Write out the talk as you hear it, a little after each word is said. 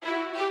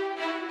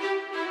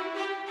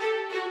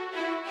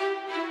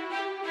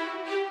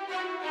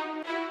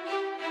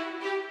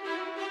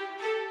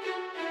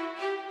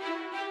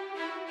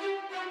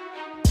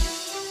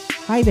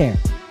Hi there,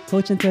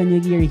 Coach Antonio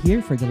Aguirre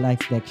here for the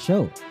Life Deck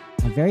Show.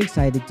 I'm very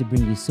excited to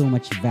bring you so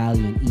much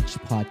value in each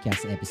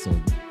podcast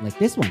episode, like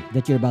this one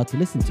that you're about to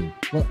listen to.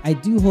 Well, I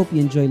do hope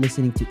you enjoy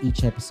listening to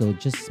each episode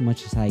just as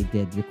much as I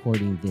did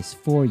recording this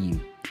for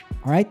you.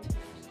 All right,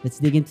 let's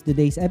dig into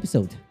today's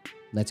episode.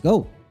 Let's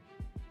go.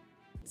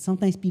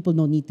 Sometimes people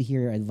don't need to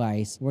hear your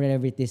advice,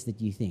 whatever it is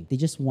that you think. They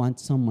just want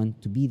someone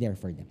to be there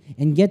for them.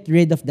 And get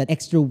rid of that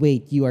extra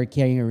weight you are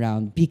carrying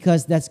around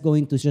because that's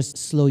going to just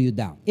slow you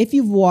down. If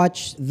you've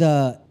watched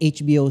the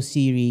HBO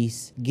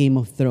series Game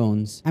of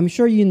Thrones, I'm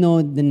sure you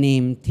know the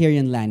name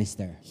Tyrion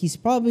Lannister. He's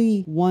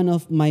probably one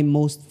of my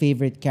most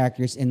favorite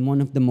characters and one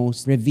of the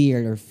most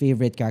revered or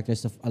favorite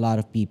characters of a lot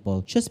of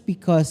people just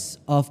because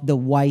of the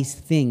wise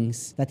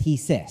things that he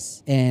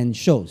says and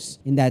shows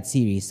in that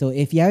series. So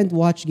if you haven't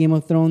watched Game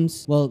of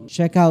Thrones, well,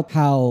 check out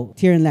how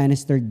Tyrion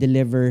Lannister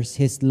delivers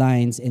his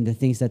lines and the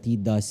things that he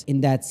does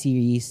in that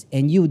series,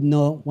 and you would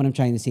know what I'm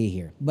trying to say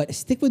here. But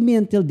stick with me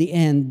until the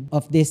end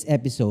of this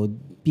episode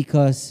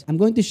because I'm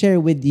going to share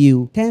with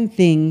you 10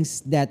 things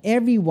that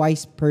every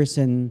wise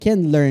person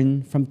can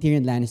learn from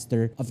Tyrion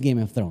Lannister of Game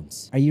of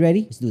Thrones. Are you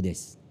ready? Let's do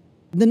this.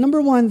 The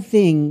number one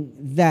thing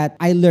that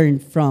I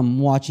learned from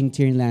watching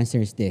Tyrion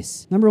Lannister is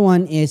this. Number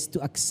one is to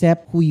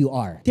accept who you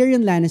are.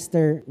 Tyrion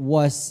Lannister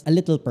was a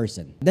little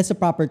person. That's a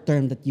proper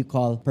term that you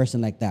call a person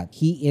like that.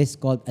 He is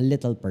called a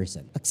little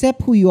person.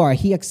 Accept who you are.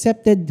 He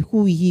accepted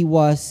who he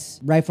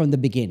was right from the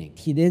beginning.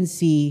 He didn't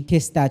see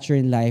his stature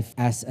in life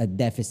as a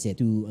deficit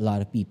to a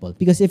lot of people.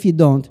 Because if you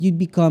don't, you'd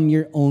become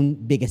your own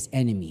biggest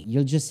enemy.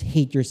 You'll just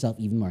hate yourself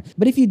even more.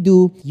 But if you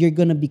do, you're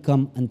gonna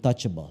become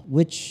untouchable,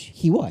 which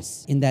he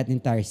was in that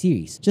entire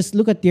series. Just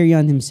look at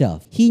Tyrion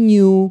himself. He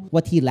knew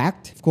what he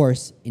lacked, of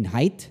course, in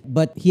height,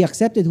 but he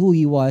accepted who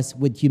he was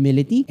with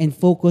humility and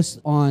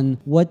focused on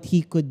what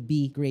he could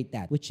be great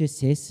at, which is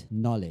his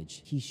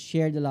knowledge. He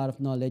shared a lot of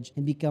knowledge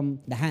and become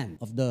the hand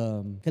of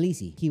the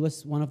Khaleesi. He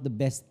was one of the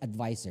best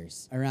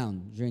advisors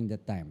around during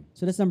that time.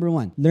 So that's number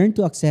one. Learn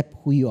to accept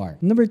who you are.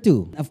 Number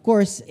two, of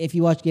course, if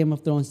you watch Game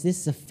of Thrones, this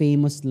is a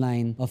famous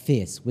line of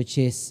his, which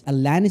is a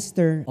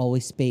Lannister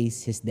always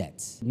pays his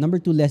debts. Number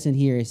two lesson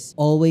here is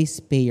always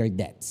pay your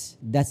debts.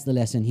 That's the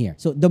lesson here.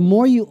 So the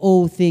more you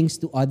owe things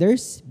to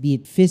others, be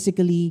it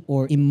physically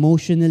or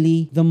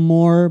emotionally, the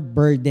more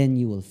burden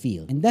you will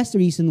feel. And that's the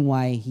reason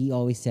why he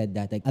always said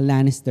that, like, a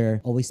Lannister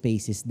always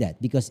pays his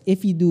debt. Because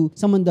if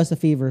someone does a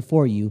favor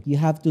for you, you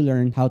have to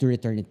learn how to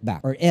return it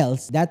back. Or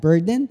else, that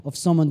burden of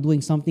someone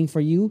doing something for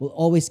you will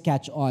always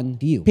catch on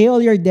to you. Pay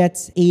all your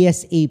debts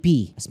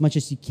ASAP as much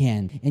as you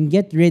can and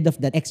get rid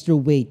of that extra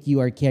weight you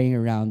are carrying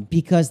around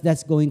because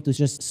that's going to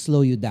just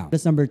slow you down.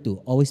 That's number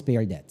two. Always pay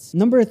your debts.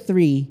 Number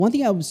three, one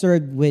thing I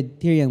observed with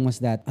Tyrion was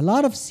that a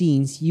lot of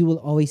scenes, you will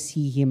always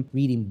see him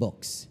reading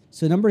books.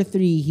 So number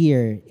three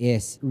here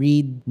is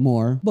read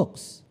more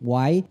books.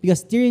 Why?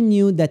 Because Tyrion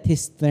knew that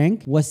his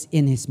strength was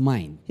in his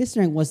mind. His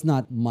strength was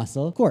not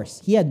muscle. Of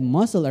course, he had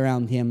muscle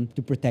around him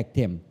to protect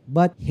him.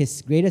 But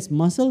his greatest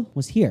muscle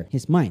was here,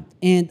 his mind.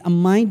 And a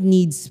mind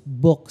needs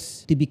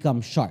books to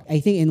become sharp. I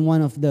think in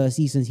one of the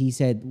seasons, he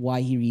said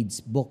why he reads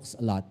books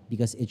a lot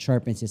because it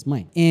sharpens his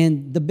mind.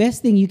 And the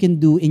best thing you can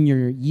do in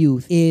your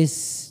youth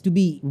is to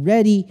be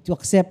ready to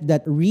accept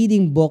that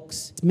reading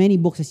books, as many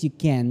books as you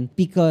can,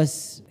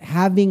 because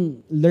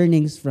having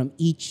learnings from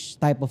each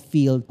type of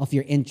field of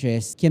your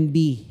interest can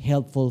be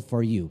helpful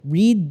for you.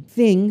 Read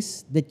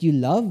things that you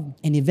love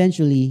and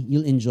eventually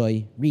you'll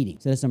enjoy reading.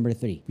 So that's number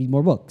three. Read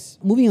more books.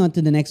 Moving on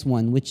to the next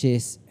one, which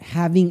is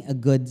having a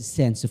good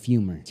sense of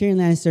humor. Tyrion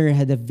Lannister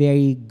had a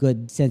very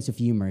good sense of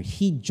humor.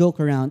 He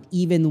joked around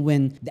even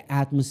when the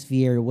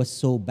atmosphere was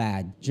so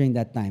bad during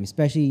that time.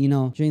 Especially,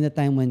 during the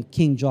time when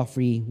King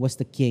Joffrey was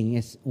the king.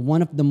 Is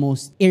one of the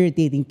most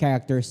irritating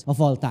characters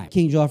of all time.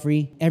 King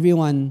Joffrey,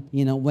 everyone,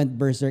 went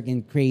berserk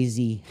and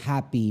crazy,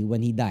 happy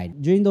when he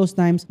died. During those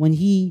times, when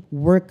he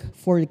worked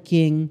for the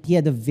king, he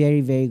had a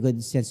very, very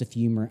good sense of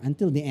humor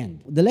until the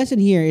end. The lesson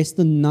here is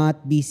to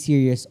not be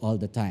serious all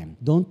the time.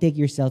 Don't take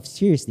yourself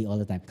seriously all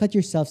the time. Cut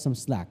yourself some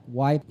slack.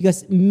 Why?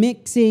 Because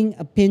mixing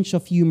a pinch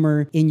of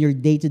humor in your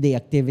day-to-day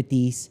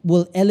activities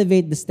will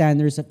elevate the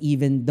standards of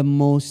even the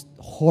most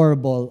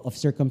horrible of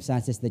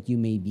circumstances that you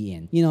may be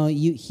in.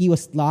 He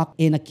was locked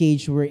in a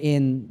cage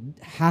wherein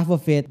half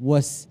of it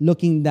was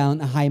looking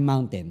down a high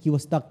mountain. He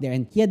was stuck there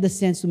and he had the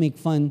sense to make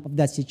fun of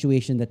that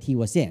situation that he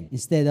was in.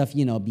 Instead of,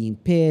 being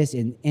pissed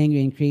and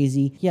angry and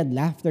crazy, he had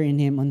laughter in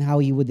him on how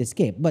he would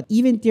escape. But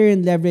even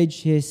Tyrion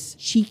leveraged his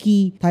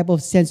cheeky type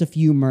of sense of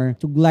humor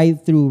to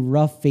glide through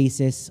rough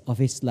phases of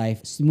his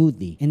life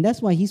smoothly. And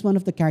that's why he's one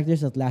of the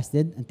characters that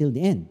lasted until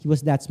the end. He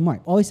was that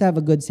smart. Always have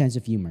a good sense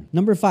of humor.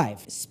 Number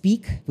five,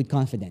 speak with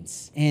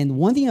confidence. And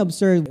one thing I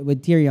observed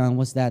with Tyrion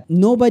was that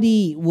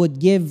nobody would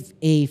give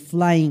a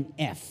flying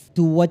F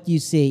to what you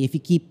say if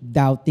you keep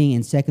doubting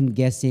and second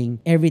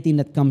guessing everything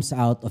that comes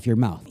out of your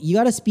mouth. You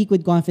gotta speak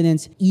with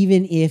confidence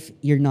even if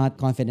you're not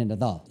confident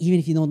at all. Even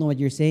if you don't know what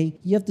you're saying,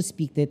 you have to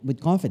speak it with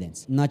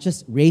confidence. Not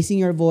just raising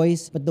your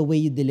voice, but the way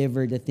you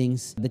deliver the things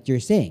things that you're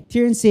saying.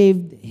 Tyrion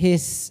saved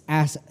his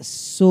ass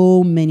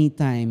so many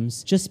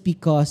times just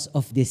because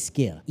of this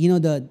skill. You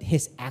know,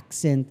 his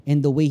accent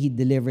and the way he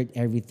delivered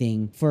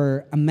everything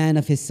for a man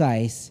of his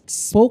size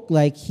spoke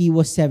like he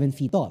was 7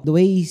 feet tall. The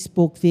way he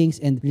spoke things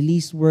and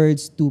released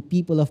words to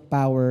people of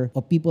power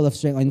or people of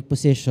strength and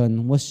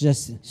position was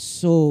just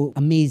so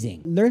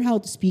amazing. Learn how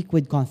to speak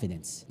with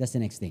confidence. That's the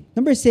next thing.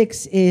 Number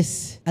 6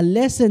 is a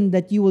lesson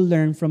that you will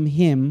learn from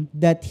him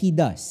that he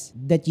does,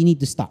 that you need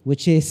to stop,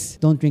 which is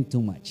don't drink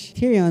too much.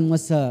 Tyrion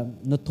was a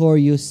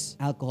notorious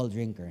alcohol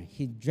drinker.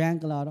 He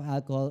drank a lot of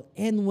alcohol,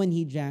 and when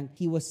he drank,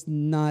 he was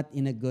not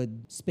in a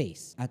good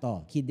space at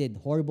all. He did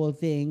horrible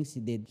things.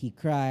 He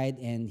cried,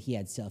 and he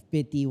had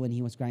self-pity when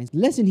he was crying. The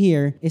lesson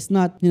here is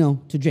not,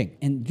 to drink,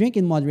 and drink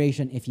in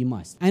moderation if you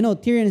must. I know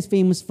Tyrion is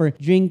famous for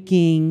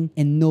drinking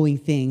and knowing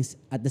things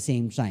at the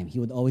same time. He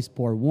would always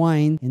pour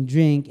wine and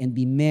drink and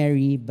be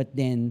merry, but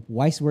then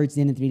wise words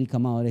didn't really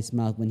come out of his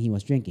mouth when he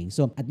was drinking.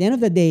 So at the end of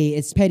the day,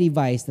 it's petty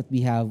vice that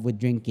we have with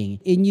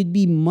drinking, and you'd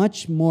be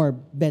much more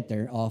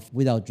better off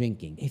without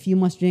drinking. If you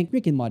must drink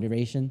in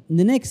moderation. And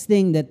the next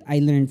thing that I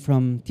learned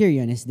from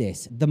Tyrion is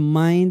this: the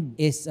mind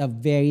is a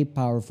very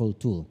powerful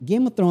tool.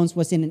 Game of Thrones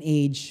was in an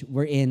age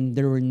wherein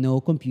there were no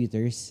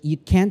computers. You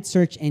can't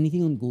search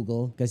anything on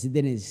Google because it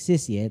didn't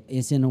exist yet.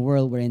 It's in a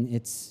world wherein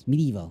it's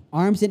medieval.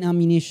 Arms and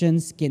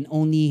ammunitions can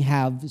only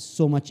have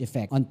so much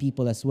effect on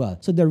people as well.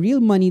 So the real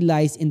money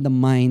lies in the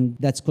mind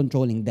that's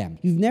controlling them.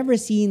 You've never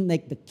seen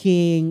like the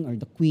king or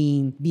the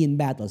queen be in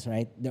battles,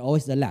 right? They're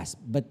always the last,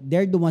 but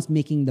they're the ones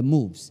making the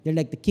moves. They're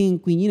like the king,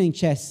 queen, in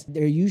chess,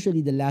 they're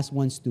usually the last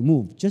ones to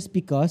move just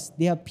because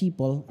they have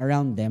people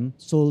around them,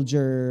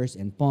 soldiers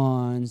and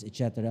pawns,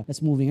 etc.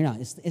 that's moving around.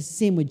 It's the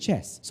same with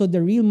chess. So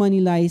the real money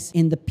lies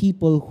in the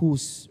people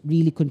who's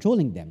really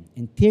controlling them.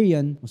 And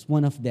Tyrion was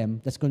one of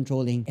them that's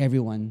controlling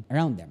everyone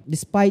around them.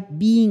 Despite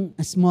being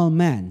a small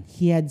man,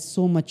 he had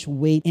so much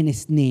weight in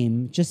his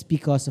name just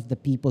because of the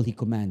people he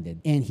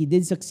commanded. And he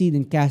did succeed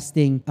in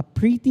casting a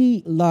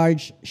pretty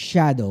large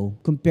shadow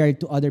compared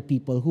to other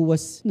people who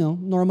was,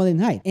 normal in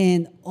height.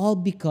 And all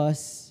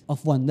because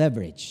of one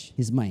leverage,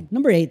 his mind.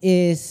 Number 8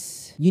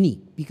 is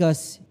unique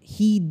because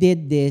he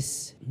did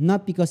this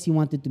not because he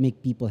wanted to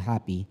make people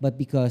happy, but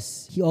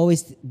because he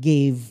always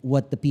gave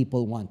what the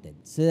people wanted.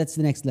 So that's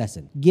the next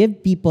lesson.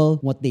 Give people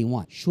what they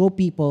want. Show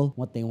people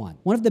what they want.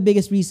 One of the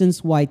biggest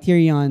reasons why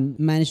Tyrion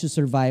managed to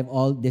survive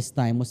all this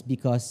time was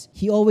because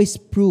he always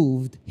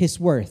proved his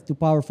worth to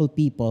powerful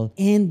people,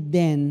 and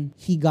then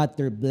he got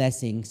their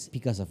blessings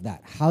because of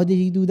that. How did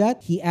he do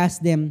that? He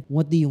asked them,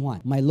 "What do you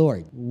want? My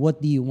lord,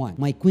 what do you want?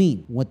 My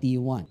queen, what do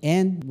you want?"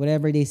 And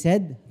whatever they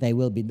said, thy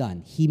will be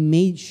done. He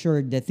made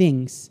sure that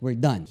things were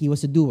done. He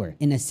was a doer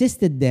and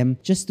assisted them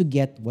just to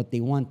get what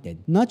they wanted.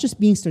 Not just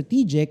being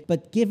strategic,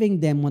 but giving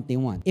them what they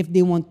want. If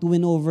they want to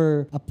win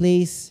over a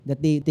place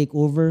that they take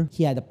over,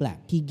 he had a plan.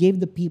 He gave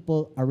the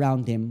people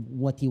around him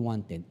what he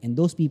wanted. And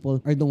those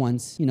people are the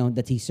ones,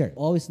 that he served.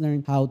 Always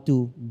learn how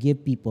to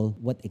give people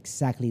what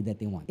exactly that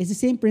they want. It's the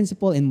same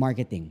principle in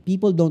marketing.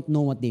 People don't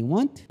know what they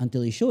want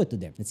until you show it to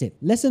them. That's it.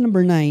 Lesson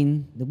number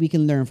 9 that we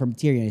can learn from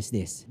Tyrion is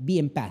this: be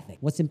empathic.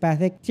 What's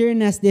empathic?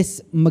 Tyrion has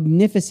this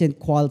magnificent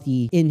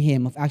quality in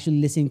him of actually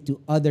listening to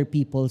other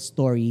people's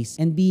stories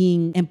and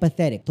being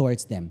empathetic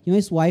towards them.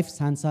 His wife,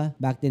 Sansa,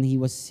 back then he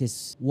was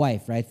his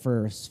wife, right,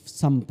 for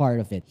some part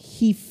of it.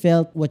 He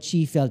felt what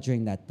she felt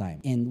during that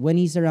time. And when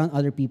he's around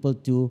other people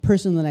to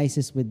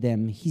personalizes with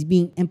them, he's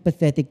being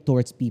empathetic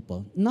towards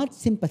people, not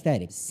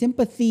sympathetic.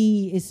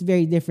 Sympathy is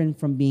very different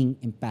from being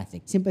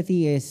empathic.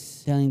 Sympathy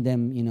is telling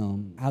them,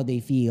 how they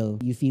feel.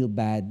 You feel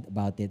bad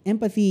about it.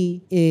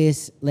 Empathy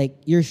is like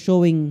you're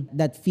showing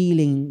that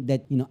feeling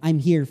that, I'm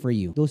here for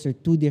you. Those are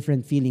two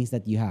different feelings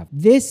that you have.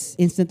 This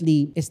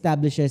instantly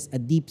establishes a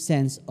deep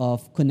sense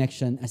of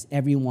connection, as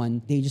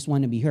everyone, they just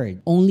want to be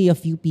heard. Only a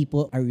few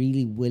people are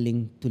really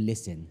willing to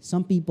listen.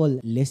 Some people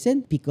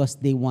listen because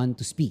they want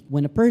to speak.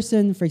 When a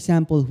person, for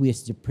example, who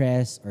is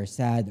depressed or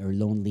sad or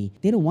lonely,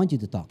 they don't want you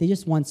to talk. They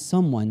just want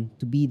someone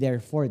to be there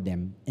for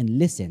them and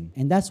listen.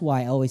 And that's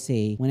why I always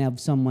say, when I have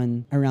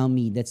someone around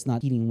me that's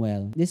not feeling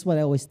well, this is what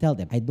I always tell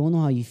them. I don't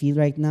know how you feel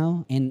right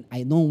now, and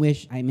I don't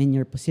wish I'm in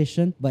your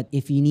position, but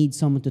if you need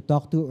someone to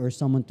talk to or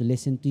someone to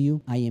listen to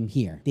you, I am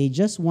here. They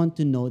just want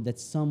to know that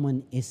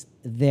someone is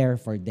there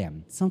for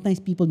them. Sometimes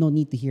people don't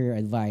need to hear your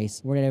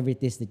advice, whatever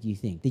it is that you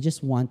think. They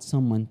just want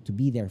someone to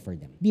be there for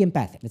them. Be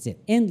empathic. That's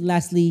it. And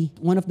lastly,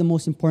 one of the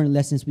most important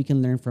lessons we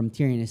can learn from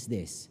Tyrion is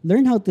this: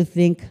 learn how to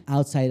think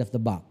outside of the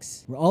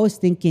box. We're always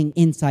thinking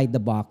inside the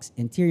box,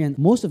 and Tyrion,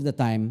 most of the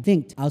time,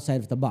 think outside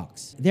of the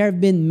box. There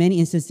have been many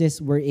instances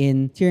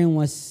wherein Tyrion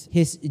was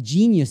his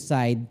genius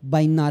side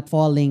by not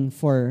falling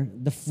for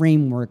the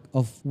framework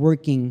of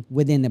working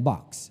within a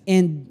box.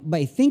 And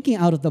by thinking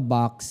out of the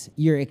box,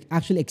 you're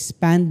actually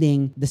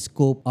expanding the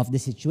scope of the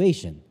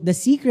situation. The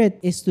secret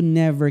is to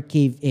never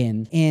cave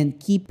in and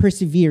keep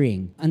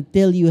persevering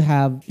until you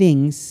have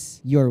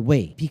things your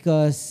way.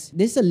 Because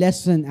this is a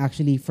lesson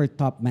actually for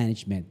top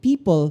management.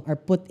 People are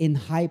put in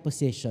high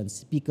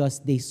positions because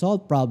they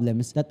solve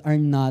problems that are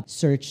not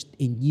searched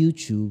in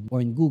YouTube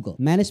or in Google.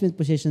 Management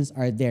positions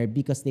are there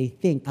because they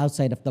think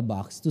outside of the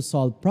box to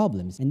solve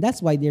problems. And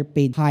that's why they're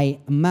paid high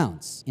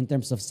amounts in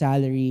terms of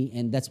salary,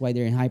 and that's why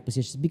they're in high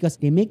positions, because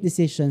they make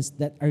decisions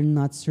that are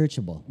not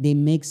searchable. They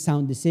make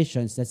sound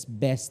decisions that's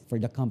best for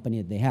the company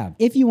that they have.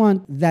 If you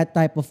want that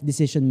type of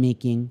decision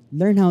making,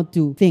 learn how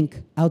to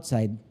think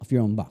outside of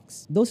your own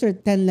box. Those are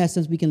 10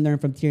 lessons we can learn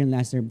from Tyrion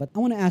Lannister, but I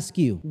want to ask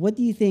you, what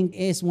do you think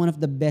is one of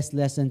the best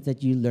lessons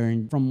that you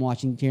learned from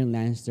watching Tyrion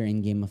Lannister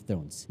in Game of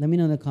Thrones? Let me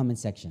know in the comment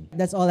section.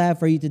 That's all I have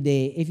for you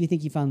today. If you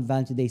think you found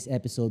value in today's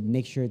episode,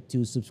 make sure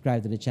to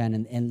subscribe to the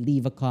channel and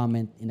leave a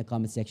comment in the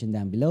comment section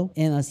down below.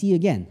 And I'll see you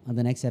again on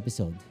the next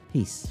episode.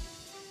 Peace.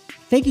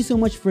 Thank you so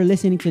much for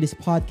listening to this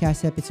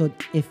podcast episode.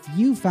 If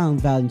you found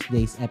value in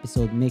today's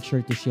episode, make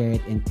sure to share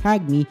it and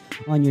tag me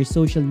on your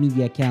social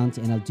media accounts,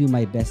 and I'll do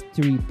my best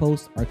to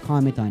repost or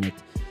comment on it.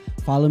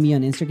 Follow me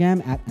on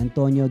Instagram at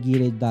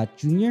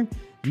antonioaguirre.jr.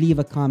 Leave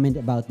a comment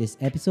about this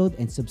episode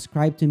and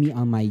subscribe to me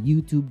on my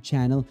YouTube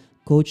channel,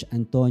 Coach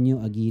Antonio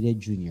Aguirre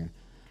Jr.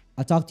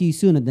 I'll talk to you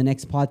soon on the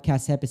next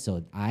podcast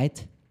episode.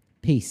 Alright?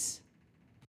 Peace.